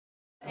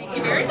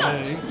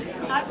very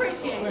much. I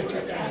appreciate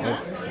it.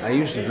 I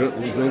used to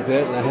drink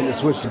that, and I had to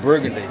switch to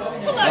Burgundy.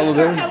 Hello,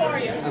 sir. How are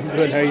you? I'm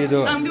good. How are you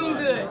doing? I'm doing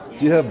good.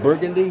 Do you have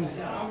Burgundy?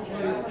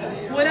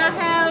 What I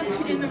have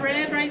in the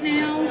red right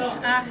now,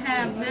 I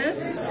have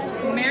this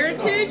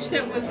Meritage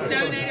that was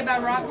donated by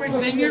Rockbridge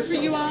Vineyard for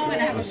you all, and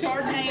I have a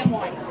Chardonnay and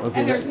white. Okay,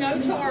 and there's no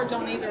charge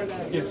on either of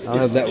those. I'll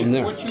have that one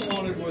there. What you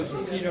wanted was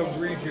a Pinot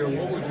Grigio.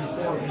 What would you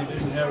pour if you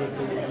didn't have it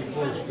that would be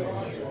close to it?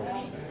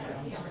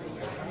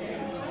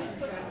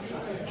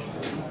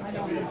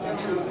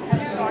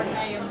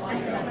 Chardonnay and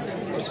white. That's it.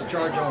 What's the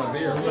charge on a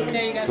beer?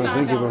 There you go. Well,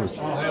 thank you very $5. much.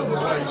 I'll have the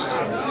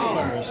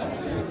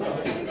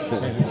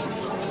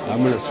white.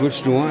 I'm going to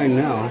switch to wine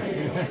now. All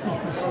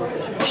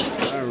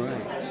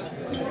right.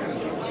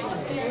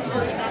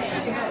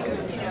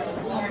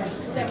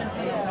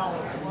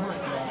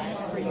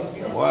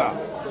 Wow.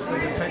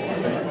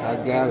 I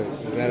got it.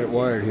 Got it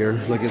wired here.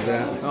 Look at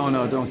that. Oh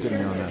no, don't get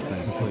me on that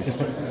thing,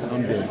 please.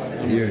 I'm good.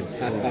 You're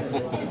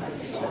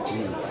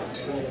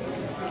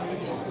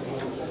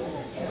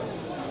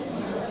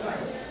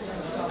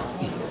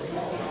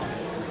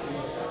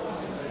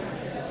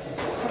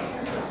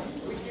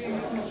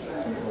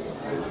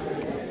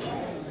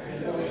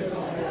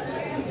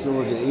So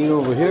we're going to eat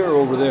over here or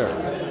over there? I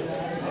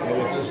know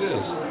what this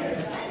is.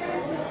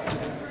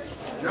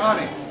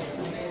 Johnny.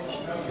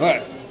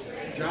 What?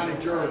 Johnny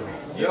Jordan.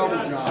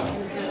 Elder Johnny.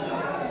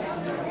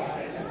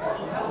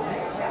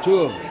 Two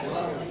of them.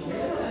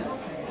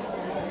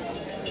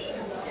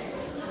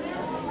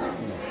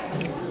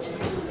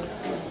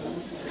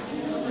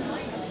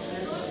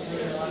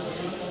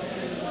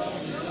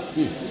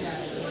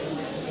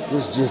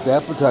 This is just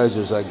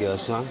appetizers, I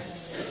guess, huh?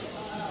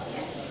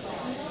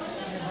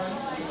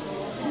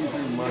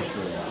 Cheesy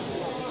mushrooms.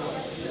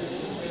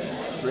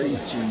 Straight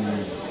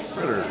cheese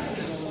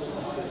fritters.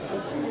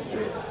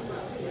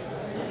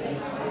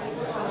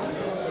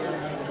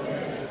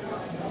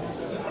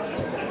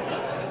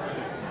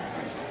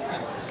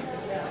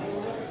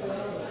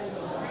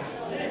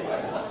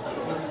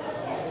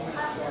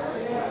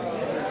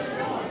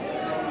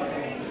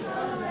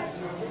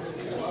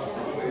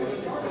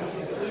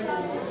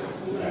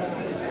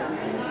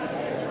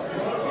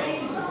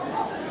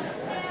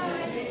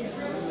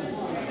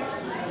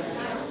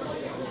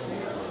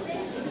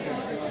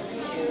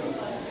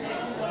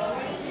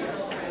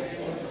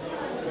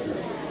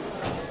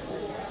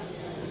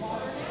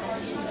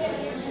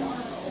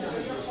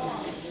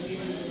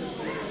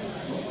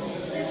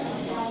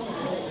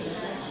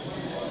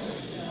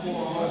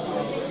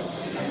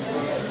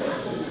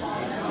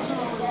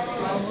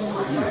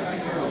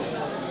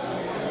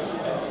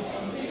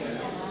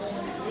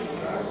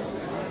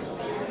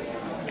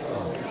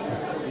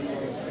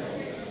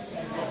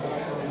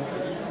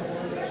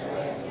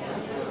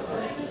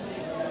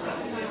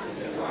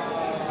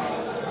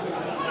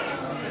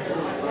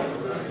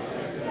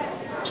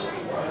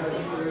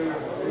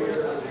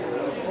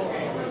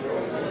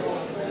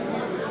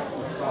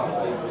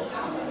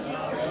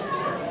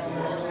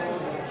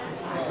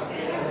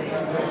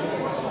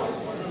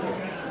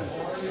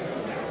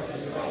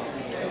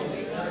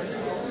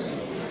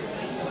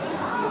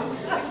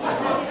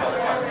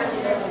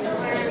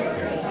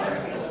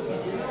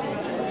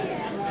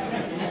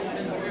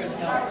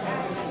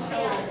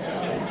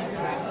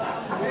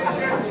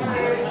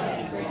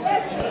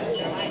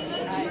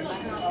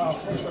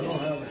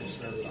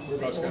 We're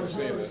about to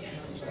save it.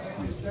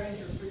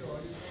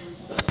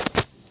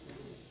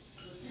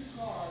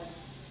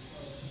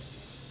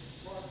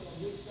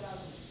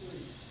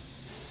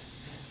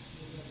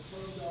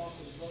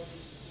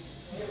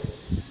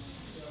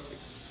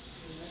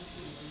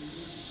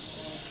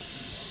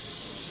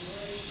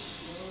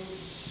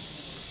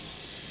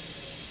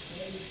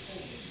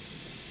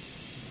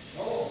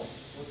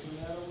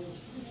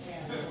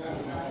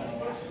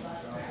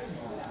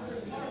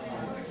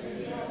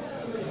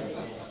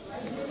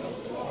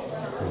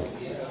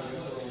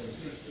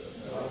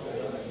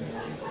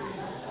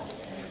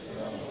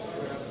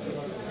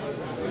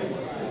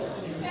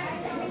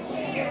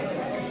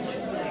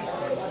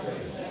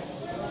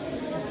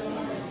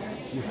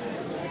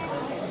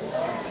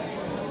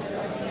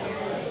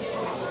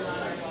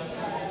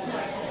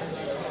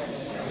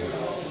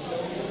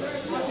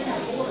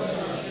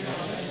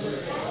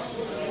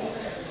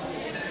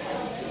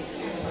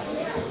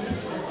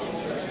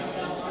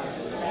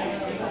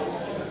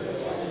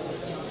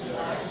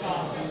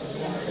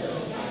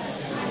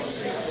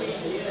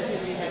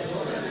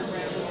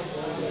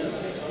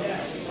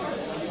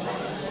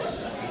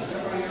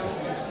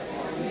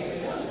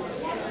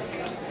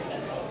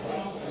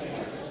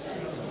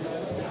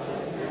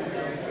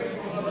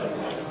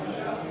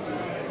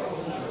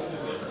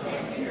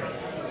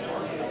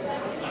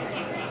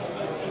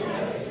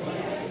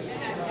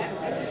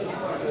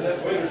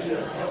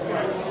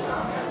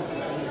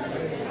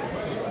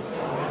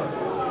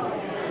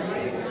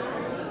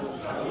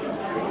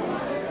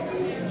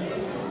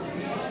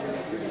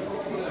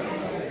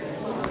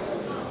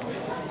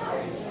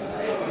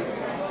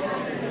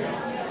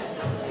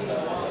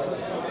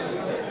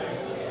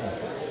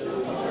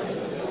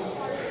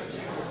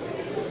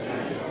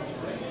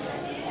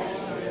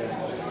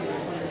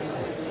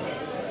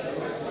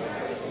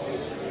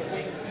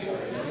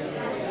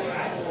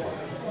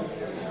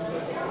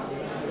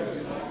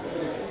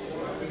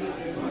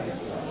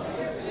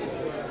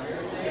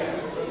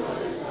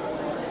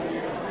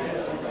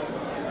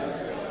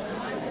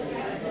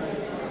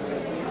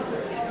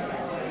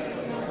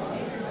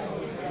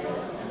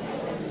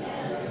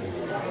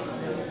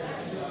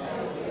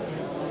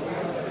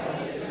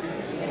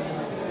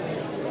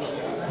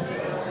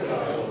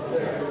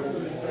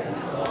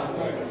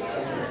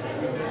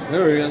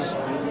 There he is,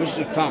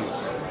 Mr.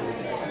 Thomas.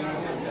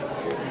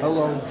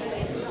 Hello.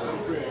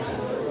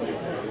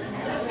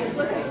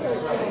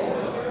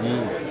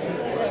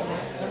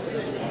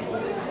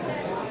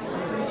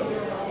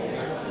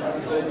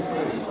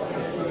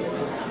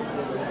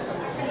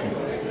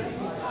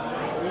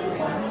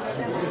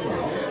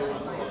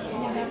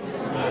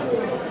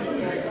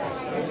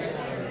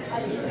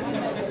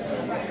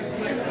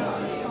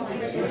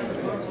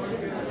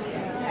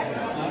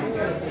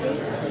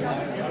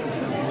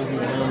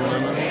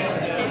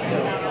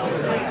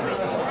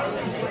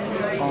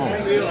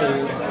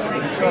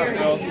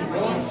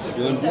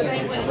 Doing good. How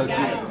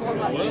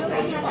about you?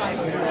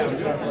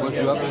 What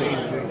you up to?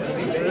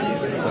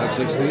 5,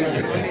 6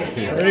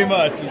 feet? Pretty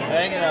much. He's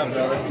hanging out,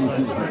 brother.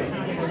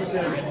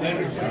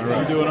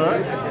 You doing all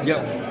right?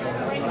 Yep.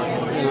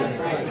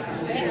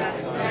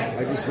 I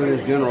just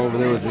finished dinner over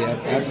there with the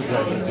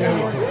appetizer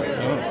table.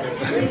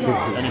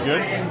 Any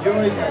good?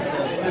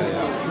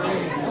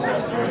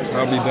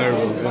 Probably better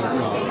than that.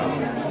 No.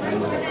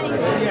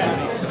 That's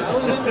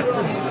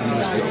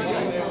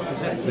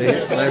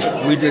it.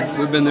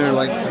 We've been there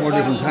like 4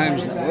 different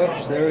times.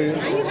 Whoops, there he is.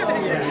 Are you having a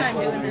good time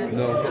doing that?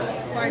 No.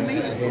 Pardon me? I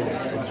hate it.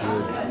 It's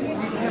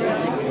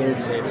really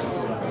irritating.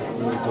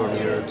 Really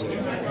totally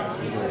irritating.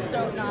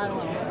 Don't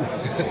know.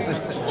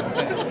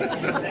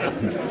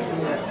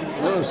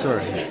 Oh,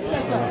 sorry.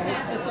 That's all right.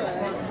 That's all right.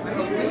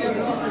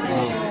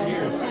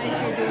 It's nice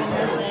you're doing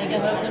this, and I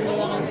guess it's going to be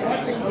on a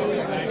CD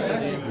or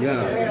something.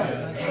 Yeah.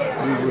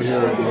 We were here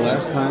the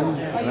last time.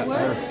 Oh, you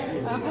were?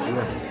 Okay.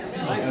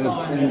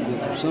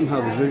 And somehow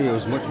the video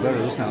is much better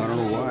this time. I don't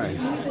know why. It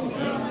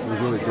was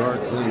really dark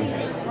then.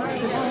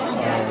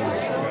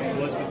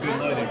 What's the good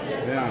lighting?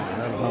 Yeah,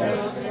 that'll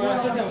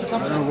help. I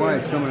don't know why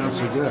it's coming out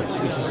so good.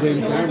 It's the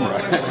same camera.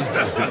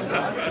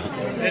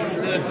 It's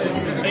the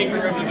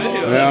taker of the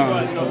video. Yeah,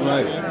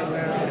 right.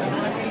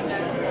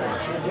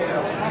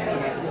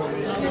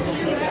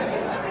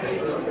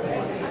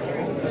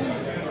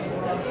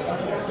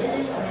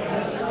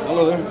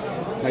 Hello there.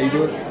 How you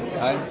doing?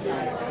 Hi.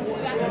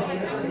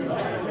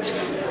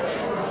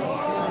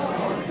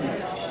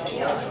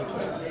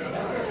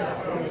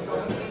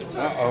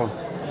 Uh-oh.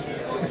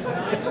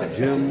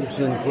 Jim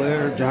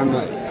Sinclair, John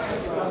Knight.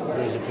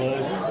 There's a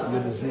pleasure.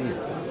 Good to see you.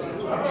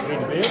 Good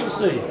to be able to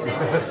see you.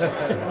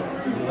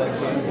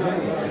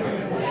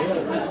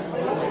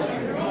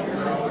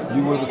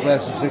 You were the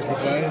class of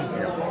 65?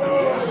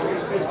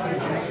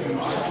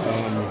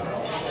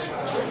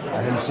 I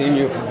haven't seen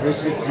you for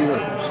 56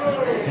 years.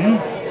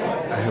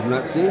 I have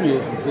not seen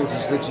you for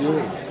 56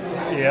 years.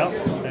 Yeah.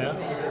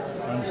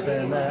 I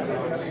understand that.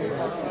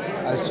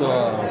 I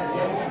saw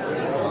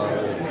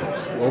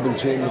Open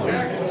Chamberlain.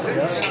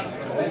 Yeah.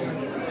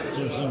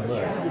 Jim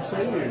Sinclair. Good to see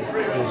you.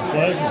 It was a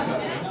pleasure.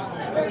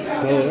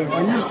 Hello.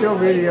 Are you still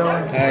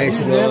videoing? I You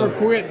still never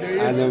quit, do you?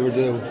 I never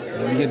do.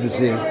 Good to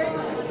see you.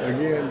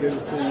 Again, good to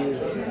see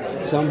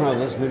you. Somehow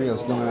this video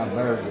is coming out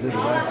better than it did the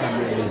last time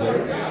we were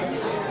there.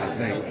 I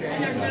think. I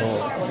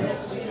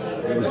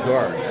hope. It was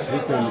dark.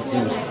 This time it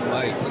seems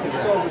light.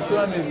 Oh, the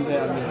sun isn't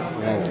down there.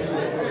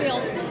 Yeah. Bill,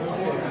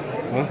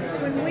 Huh?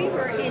 when we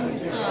were in,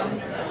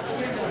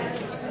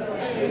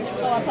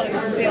 I thought it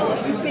was Bill,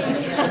 it's beef.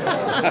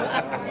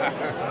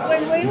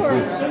 when we were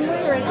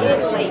in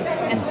Italy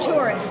as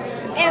tourists,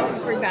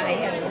 everybody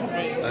has one of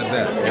these. I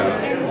bet.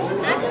 Yeah. And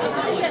I don't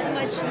see that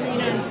much in the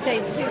United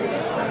States. People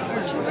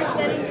are tourists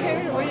that don't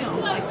carry it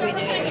around like we do,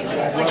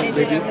 like they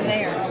did over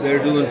there.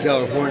 They're doing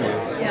California.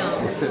 Yeah.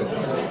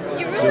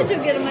 You really do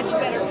get a much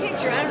better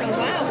picture. I don't know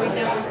why we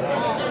don't.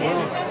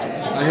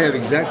 Yeah. I have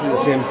exactly the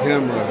same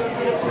camera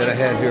that I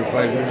had here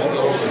 5 years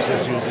ago or 6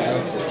 years ago.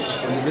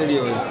 And the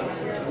video is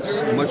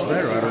much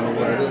better. I don't know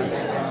what it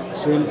is.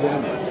 Same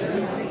camera.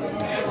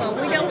 Well,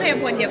 we don't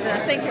have one yet, but I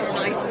think they're a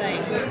nice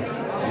thing.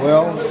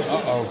 Well,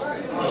 uh-oh.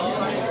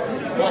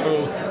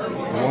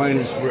 Wine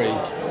is free.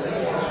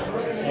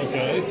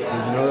 Okay. Did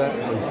you know that?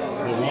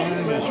 The wine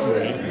is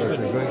free. But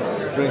the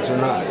drinks are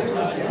not.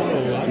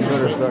 You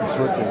better start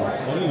switching. I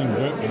didn't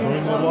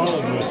bring my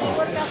wallet with me.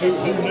 Who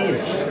knew?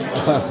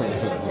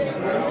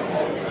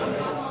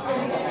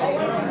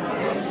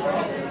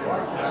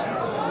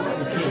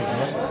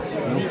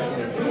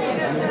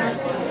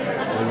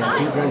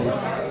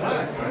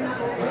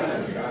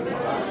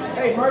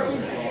 Hey, Murphy.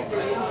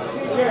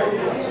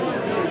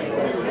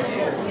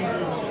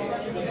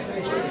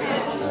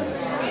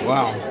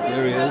 Wow,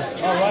 there he is.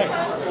 All right.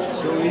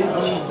 So easy.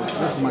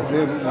 This is my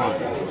favorite wine.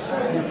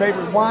 Your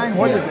favorite wine?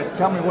 What Yeah. is it?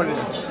 Tell me what it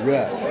is.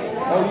 Red.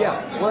 Oh,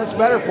 yeah. Well, it's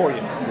better for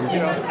you. You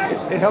know,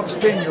 it helps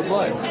thin your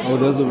blood. Oh,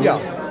 does it? Yeah.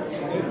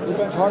 It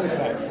prevents heart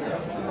attack.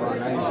 Oh,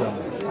 now you tell me.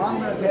 I'm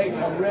going to take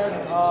a red,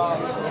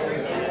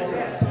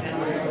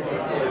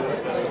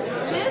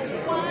 This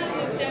wine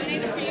was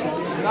donated for you all.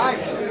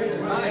 nice. So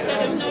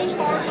there's no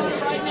charge on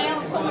it right now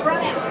until we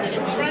run out. And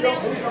if we run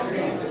out,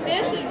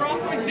 this is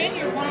Rockford's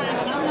Vineyard wine,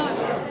 and I'm not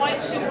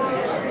quite sure.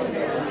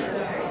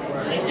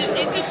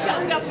 It just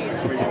showed up here.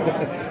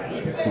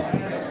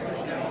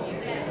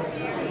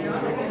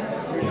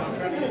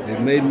 It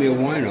made me a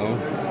wino.